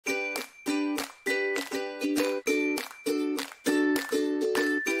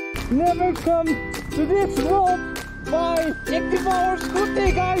never come to this world by 80-hour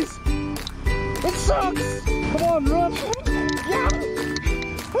scooty, guys. It sucks. Come on, run. Yeah.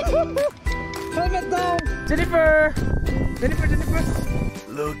 Helmet down. Jennifer.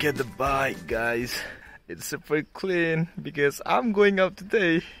 Look at the bike, guys. It's super clean because I'm going out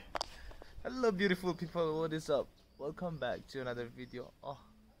today. Hello, beautiful people. What is up? Welcome back to another video. Oh,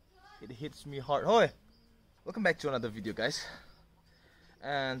 it hits me hard. Hoi! Welcome back to another video, guys.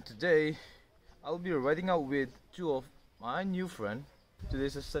 And today I'll be riding out with two of my new friends.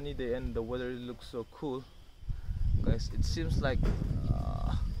 Today's a sunny day and the weather looks so cool, guys. It seems like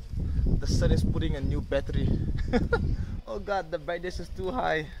the sun is putting a new battery. Oh god, the brightness is too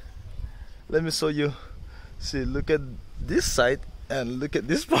high. Let me show you. See, look at this side and look at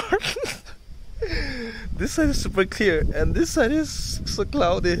this part. This side is super clear and this side is so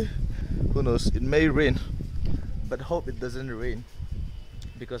cloudy. Who knows, it may rain, but hope it doesn't rain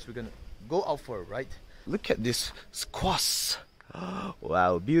because we're gonna go out for a ride. Look at this squash.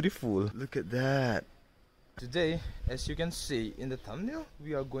 Wow, beautiful. Look at that. Today, as you can see in the thumbnail,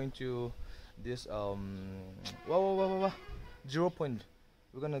 we are going to this 0 point.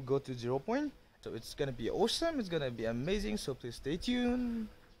 We're gonna go to 0 point. So it's gonna be awesome, it's gonna be amazing, so please stay tuned.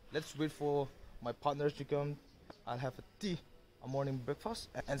 Let's wait for my partners to come. I'll have a tea, a morning breakfast,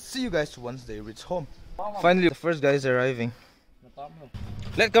 and see you guys once they reach home. Finally, the first guy is arriving.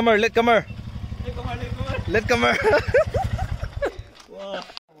 Let come. Wow.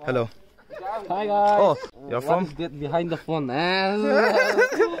 Hello. Hi guys. Oh, you're from? Get behind the phone.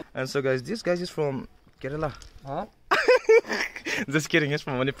 And so guys, this guy is from Kerala. Huh? Just kidding, he's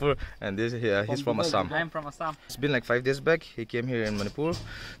from Manipur, and this he's from Assam. I'm from Assam. It's been like 5 days back. He came here in Manipur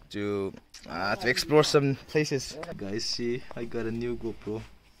to explore some places. Guys, see, I got a new GoPro.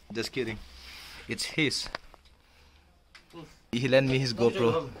 Just kidding, it's his. He lent me his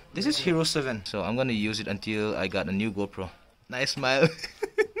GoPro. This is Hero 7, so I'm gonna use it until I got a new GoPro. Nice smile.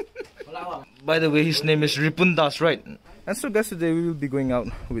 By the way, his name is Ripundas, right? And so guys, today we will be going out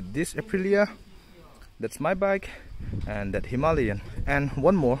with this Aprilia. That's my bike, and that Himalayan, and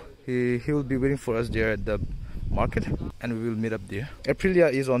one more. He will be waiting for us there at the market, and we will meet up there. Aprilia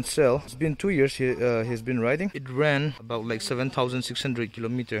is on sale. It's been 2 years he's been riding. It ran about like 7,600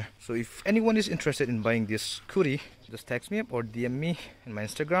 kilometers. So if anyone is interested in buying this scooty, just text me up or DM me in my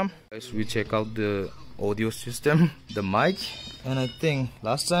Instagram. Guys, we check out the audio system, the mic, and I think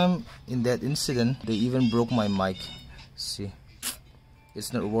last time in that incident they even broke my mic. See,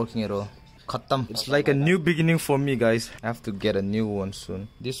 it's not working at all. Khatam. It's like a new beginning for me, guys. I have to get a new one soon.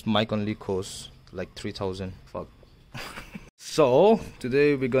 This mic only costs like 3,000. Fuck. So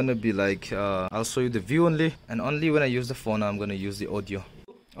today we're gonna be like I'll show you the view only, and only when I use the phone I'm gonna use the audio.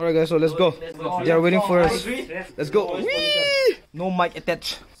 Alright guys, so let's go. They are waiting for us. Let's go. Whee! No mic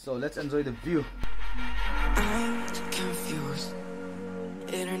attached. So let's enjoy the view. I'm confused.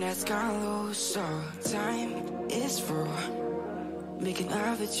 Internet's gone low, so time is through. Making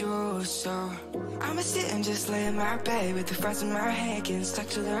love with you, so I'ma sit and just lay in my bed with the front of my head, getting stuck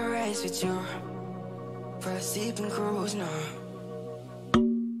to the race with you. For a sleeping cruise, no.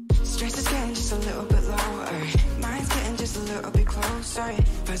 Stress is getting just a little bit lower. Mind's getting just a little bit closer.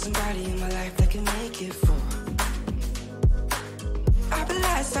 Find somebody in my life that can make it full. I'll be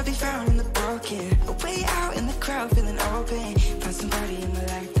lost, I'll be found in the broken. Way out in the crowd, feeling open. Find somebody in my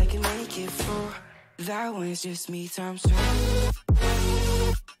life that can make it full. That one's just me times 2.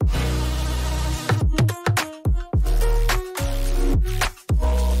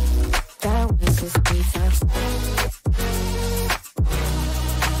 That one's just me times 2.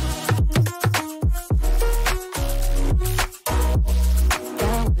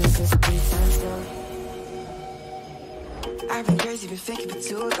 That one's just me times 2. I've been crazy, been thinking for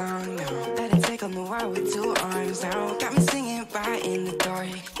too long now. Let it take on the world with 2 arms now. Got me singing right in the dark.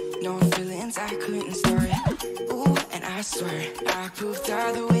 No feelings I couldn't store it. Ooh, and I swear I proved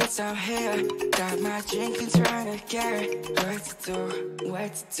all the ways I'm here. Got my drink and trying to get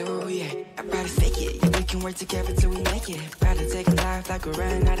what to do, yeah. I better fake it, yeah, we can work together till we make it. Better take a life like we're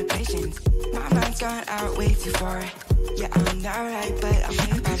running out of patience. My mind's gone out way too far. Yeah, I'm not right, but I'm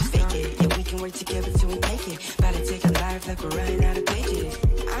here. Better fake it, yeah, we can work together till we make it. Better take a life like we're running out of pages.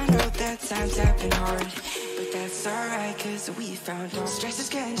 I know that times have been hard, that's alright, cause we found out. Stress is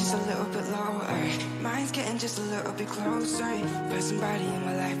getting just a little bit lower. Mind's getting just a little bit closer. Find somebody in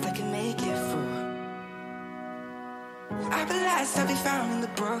my life that can make it full. I'll be lost, I'll be found in the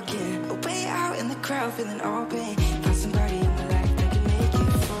broken. Way out in the crowd, feeling open. Find somebody in my life that can make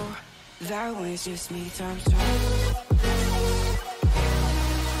it full. That one's just me times 2.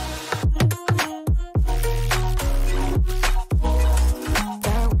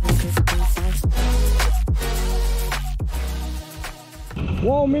 That one's just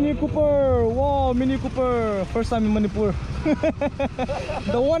Wow, Mini Cooper! Wow, Mini Cooper! First time in Manipur.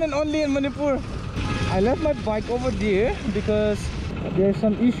 The one and only in Manipur. I left my bike over there because there's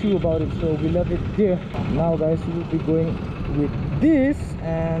some issue about it, so we left it there. Now guys, we will be going with this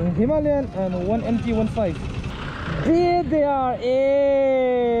and Himalayan and one MT-15. There they are!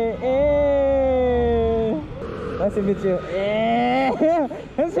 Hey! Hey! Nice to meet you.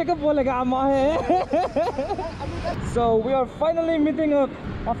 So we are finally meeting up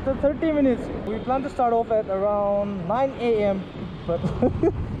after 30 minutes. We plan to start off at around 9 AM, but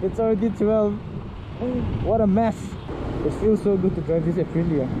it's already 12. What a mess. It feels so good to drive this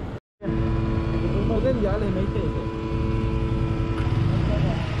Aprilia.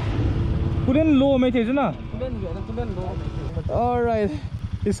 Couldn't low na? Alright,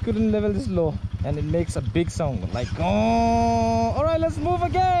 his couldn't level is low and it makes a big sound like oh. Alright, let's move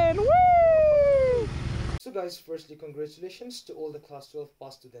again. Woo! So guys, firstly congratulations to all the class 12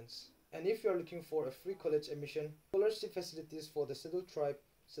 pass students. And if you are looking for a free college admission, scholarship facilities for the scheduled tribe,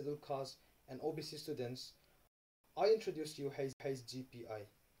 scheduled caste and OBC students, I introduce you HIGPI,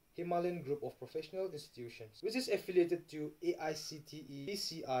 Himalayan Group of Professional Institutions, which is affiliated to AICTE,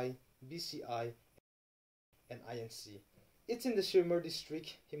 PCI, BCI and INC. It's in the Shirmur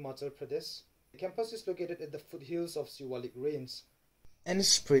district, Himachal Pradesh. The campus is located at the foothills of Siwalik Range and is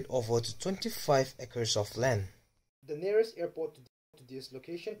spread over 25 acres of land. The nearest airport to this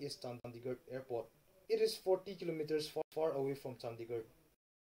location is Chandigarh Airport. It is 40 kilometers far away from Chandigarh.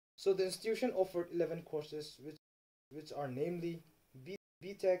 So the institution offered 11 courses which are namely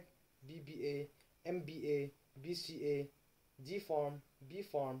BTech, BBA, MBA, BCA, D-Farm,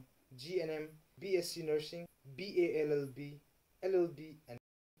 B-Farm, GNM, BSc Nursing, BALLB, LLB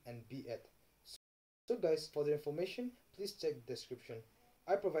and B.Ed. So guys, for the information, please check the description.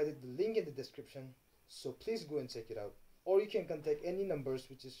 I provided the link in the description, so please go and check it out. Or you can contact any numbers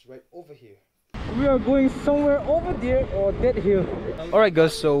which is right over here. We are going somewhere over there or that hill. Alright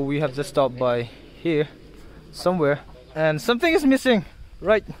guys, so we have just stopped by here somewhere and something is missing,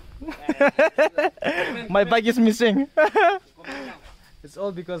 right? My bike is missing. It's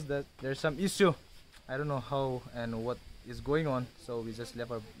all because that there's some issue. I don't know how and what is going on, so we just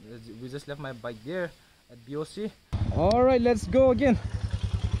left my bike there at BOC. Alright, let's go again.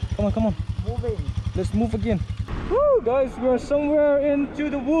 Come on. Moving. Let's move again. Woo, guys, we are somewhere into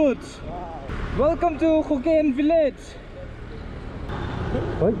the woods. Welcome to Hokkien village.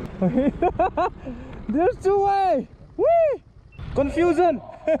 There's two way. Whee! Confusion.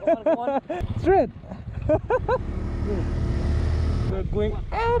 Come on. Straight. We're going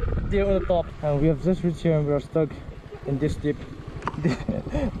up there on the top, and we have just reached here and we are stuck in this dip.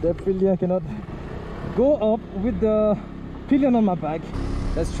 The pillion cannot go up with the pillion on my back.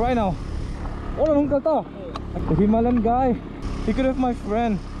 Let's try now. The Himalayan guy, he could have my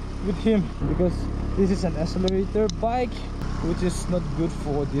friend with him because this is an accelerator bike which is not good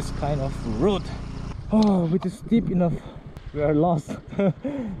for this kind of road. Oh, it is steep enough. We are lost. The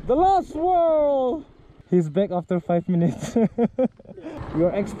lost world. He's back after 5 minutes. We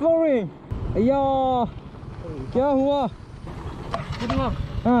are exploring. Yeah. Kya hua?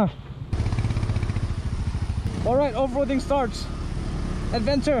 Alright, off-roading starts.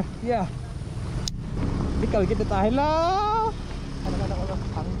 Adventure, yeah. Bikal kita tayo la.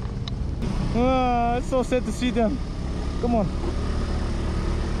 It's so sad to see them. Come on.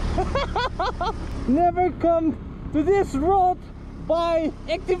 Never come to this road by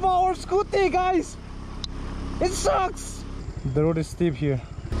Activa or Scooty, guys. It sucks. The road is steep here.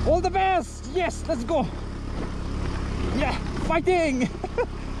 All the best. Yes, let's go. Yeah, fighting.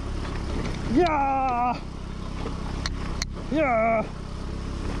 Yeah.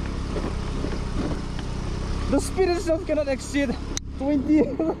 The speed itself cannot exceed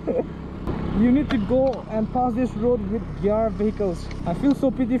 20. You need to go and pass this road with gear vehicles. I feel so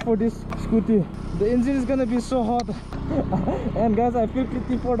pity for this scooty. The engine is gonna be so hot. And guys, I feel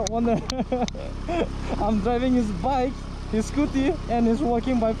pity for the owner. I'm driving his bike, his scooty, and he's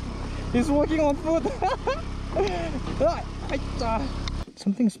walking on foot.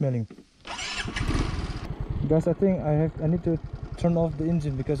 Something's smelling. Guys, I think I need to turn off the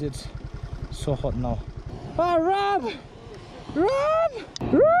engine because it's so hot now. Ah, run!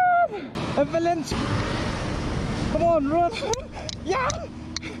 Avalanche! Come on, run! Yeah!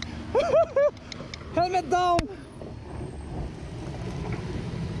 Helmet down!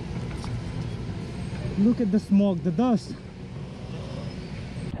 Look at the smoke, the dust.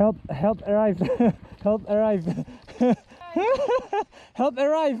 Help arrive. Help arrive. Help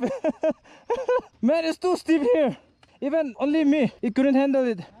arrive. Man, it's too steep here. Even only me, it couldn't handle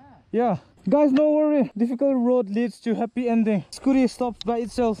it. Yeah, Guys, no worry. Difficult road leads to happy ending. Scooty stops by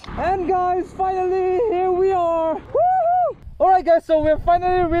itself. And guys, finally here we are. Woohoo! Alright guys, so we have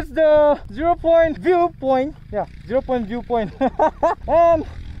finally reached the 0-point viewpoint. Yeah, 0-point viewpoint. And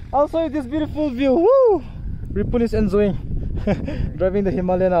I'll show you this beautiful view. Woo! Ripun is enjoying driving the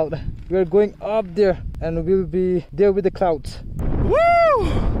Himalayan out. We're going up there and we'll be there with the clouds. Woo!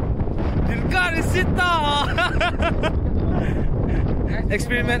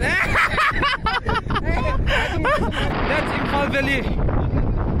 Experiment. That's Imphal Valley.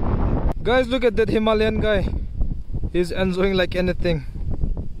 Guys, look at that Himalayan guy. He's enjoying like anything.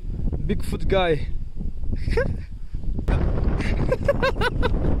 Bigfoot guy.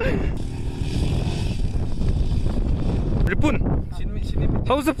 Ripun,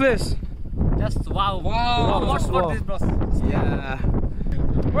 how's the place? Just wow. Watch What is bros? Yeah.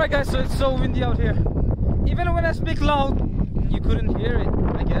 Right guys, so it's so windy out here. Even when I speak loud, you couldn't hear it,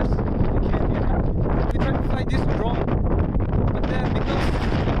 I guess. You can't hear it. We tried to fly this drone, but then because it's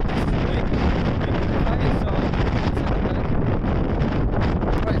wind, we couldn't fly it, so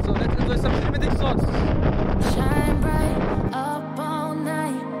right, so let's enjoy some cinematic shots. Shine bright up all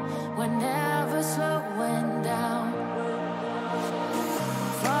night, we're never slowing down.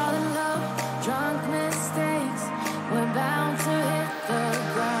 Fall in love, drunk mistakes, we're bound to hit the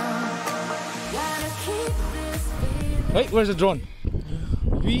ground. Gotta keep this feeling. Wait, where's the drone?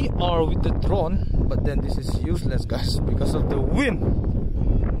 We are with the drone, but then this is useless, guys, because of the wind.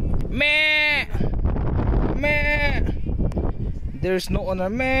 Meh! Meh! There's no owner.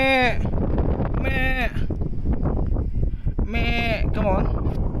 Meh! Meh! Meh! Come on.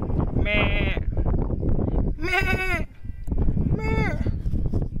 Meh! Meh! Meh!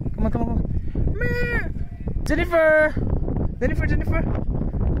 Come on, come on, come on. Meh! Jennifer! Jennifer, Jennifer!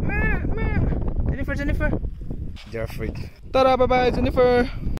 Meh! Meh! Jennifer, Jennifer! They're afraid. Ta-da! Bye-bye, Jennifer!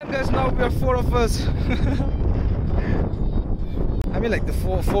 And guys, now we are 4 of us. I mean like the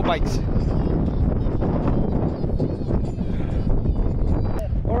four bikes.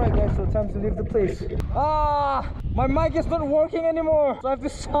 Alright guys, so time to leave the place. My mic is not working anymore, so I have to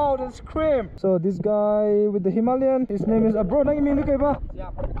shout and scream. So this guy with the Himalayan, his name is bro,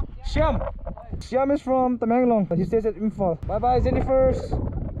 Shyam. Shyam is from Tamenglong. He stays at Imphal. Bye bye Jennifers.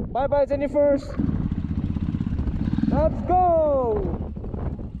 Bye bye Jennifers. Let's go.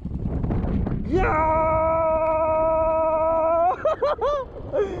 Yeah.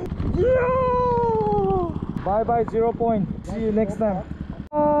 Yeah. Bye bye 0 point. See you next time.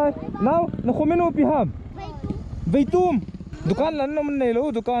 Now, nakumino piham. Veitum. Dukan lan naman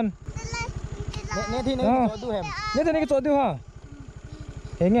nilo dukan. Nè này cho du hem. Nè thì này cái chỗ tiêu ha.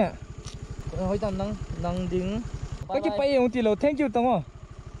 Thế nghe. Hồi tầm năng đứng. Cái bay ông tỷ lệ thank you tông à.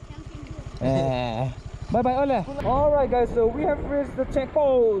 Bye bye ole. Alright guys, so we have reached the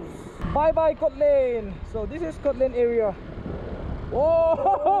checkpost. Bye bye Kot Lane. So this is Kot Lane area. Oh!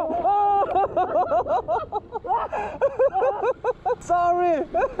 Sorry.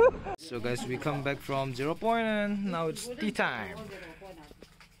 So guys, we come back from 0 point and now it's tea time.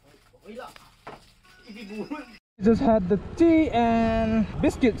 Just had the tea and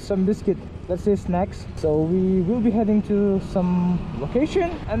biscuits, some biscuit, let's say snacks. So we will be heading to some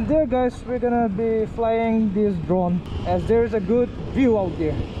location, and there guys, we're gonna be flying this drone as there is a good view out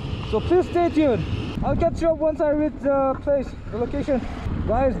there. So please stay tuned. I'll catch you up once I reach the place, the location.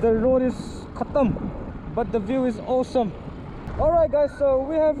 Guys, the road is khatam, but the view is awesome. Alright guys, so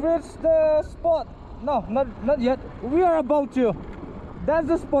we have reached the spot. No, not yet. We are about to. That's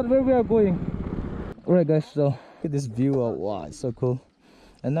the spot where we are going. Alright guys, so look at this view. Oh, wow, it's so cool.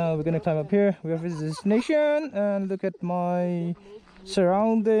 And now we're gonna climb up here. We have reached the destination and look at my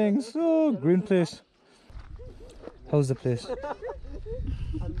surroundings. Oh, green place. How's the place?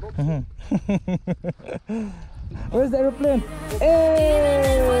 Where's the aeroplane?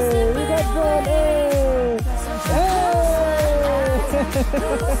 Hey, we got drone. Hey,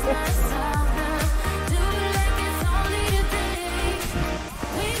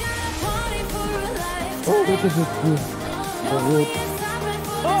 oh, look at this view. The road.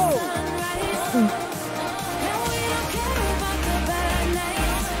 Oh!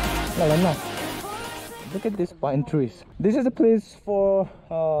 Look at these pine trees. This is a place for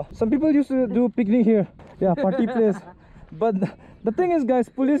some people used to do picnic here. Yeah, party place. But the thing is guys,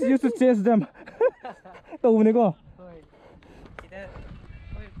 police used to chase them.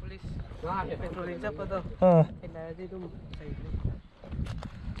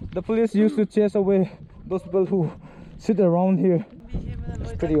 The police used to chase away those people who sit around here.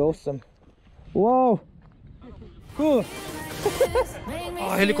 It's pretty awesome. Wow, cool.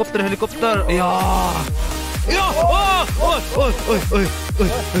 Oh, helicopter. Yeah.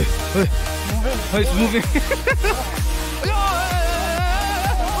 It's moving.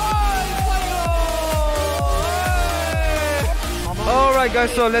 Alright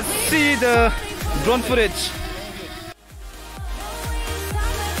guys, so let's see the drone footage.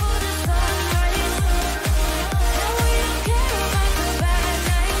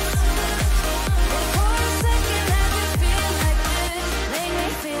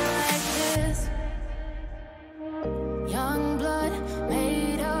 Young blood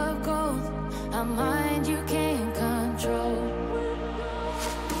made of gold, a mind you can't control.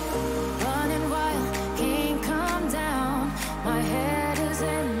 Running wild, can't come down. My head is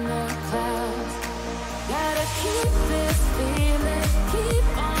in the clouds. Gotta keep this feeling, keep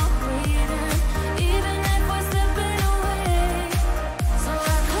on breathing, even if we're slipping away. So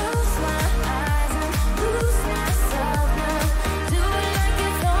I close my eyes and lose myself now. Do it like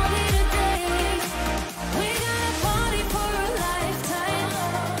it's only today. We got a party for a lifetime.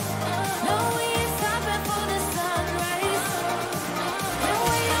 No, we ain't stopping for the sunrise. No,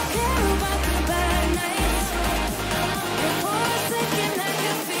 we don't care about the bad nights. And for a second I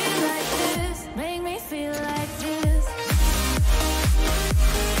can feel like this. Make me feel like this.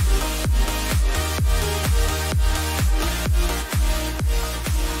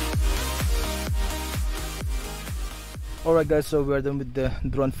 Alright guys, so we're done with the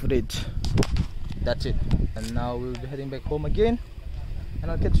drone footage. That's it. And now we'll be heading back home again. And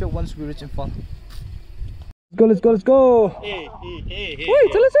I'll catch you once we reach Imphal. Let's go, let's go, let's go! Hey,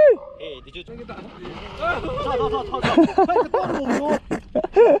 Wait, tell us it! hey, did you?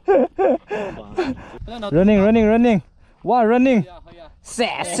 Running. Wow, running!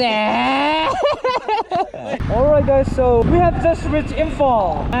 Alright guys, so we have just reached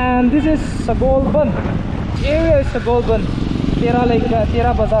Imphal. And this is Saheibung. The area is Saheibung.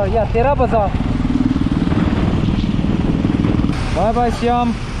 Tera Bazaar. Yeah, Tera Bazaar. Bye bye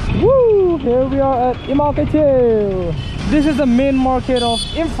Siam. Woo! Here we are at HIMALAYAN. This is the main market of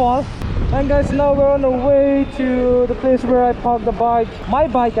Imphal. And guys, now we're on the way to the place where I parked the bike. My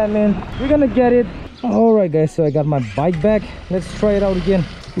bike, I mean. We're gonna get it. Alright guys, so I got my bike back. Let's try it out again.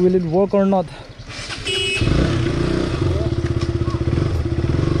 Will it work or not?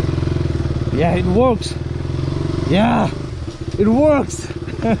 Yeah, it works. Yeah, it works.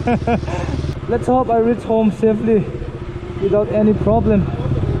 Let's hope I reach home safely without any problem.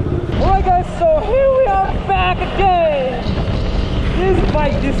 Alright guys, so here we are back again. This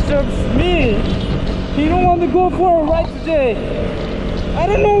bike disturbs me. He don't want to go for a ride today. I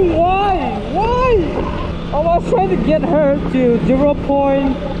don't know why. I was trying to get her to 0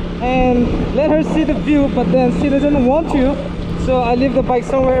 point and let her see the view, but then she doesn't want to. So I leave the bike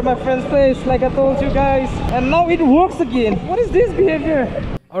somewhere at my friend's place, like I told you guys, and now it works again. What is this behavior?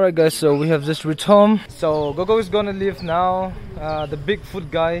 Alright guys, so we have just reached home. So Gogou is gonna leave now. The big food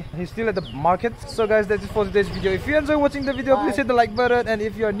guy, he's still at the market. So guys, that's it for today's video. If you enjoy watching the video, please hit the like button, and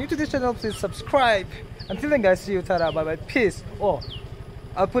if you are new to this channel, please subscribe. Until then guys, see you, tada, bye bye, peace. Oh,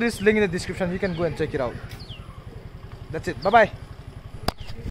 I'll put his link in the description, you can go and check it out. That's it, bye bye.